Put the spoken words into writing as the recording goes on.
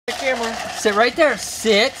camera. Sit right there.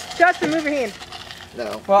 Sit. Justin, move your hand.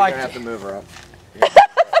 No, Well, you're gonna have to move her up.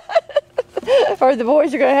 Or the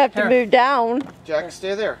boys are going to have to Here. move down. Jack,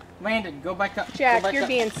 stay there. Landon, go back up. Jack, Go back you're up.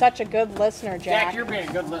 being such a good listener, Jack. Jack, you're being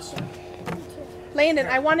a good listener. Landon,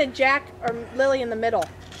 I wanted Jack or Lily in the middle.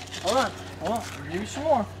 Hold on. Hold on. Do some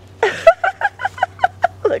more.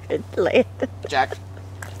 Look at Landon. Jack,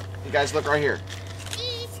 you guys look right here.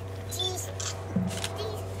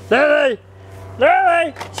 Lily!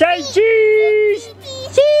 Lily! Say cheese!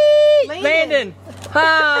 Cheese! Landon!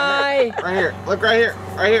 Hi! Right here. Look right here.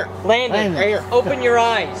 Right here. Landon, Right here. open your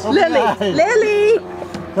eyes. Lily, Lily.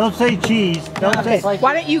 Don't say cheese. Don't say.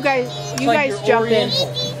 Why don't you guys jump in?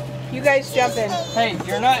 You guys jump in. Hey,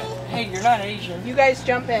 you're not Asian. You guys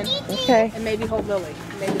jump in Okay. and maybe hold Lily.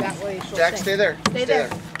 Maybe that way she'll Jack, sing. stay there. Stay there.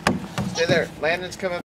 Stay there. Landon's coming.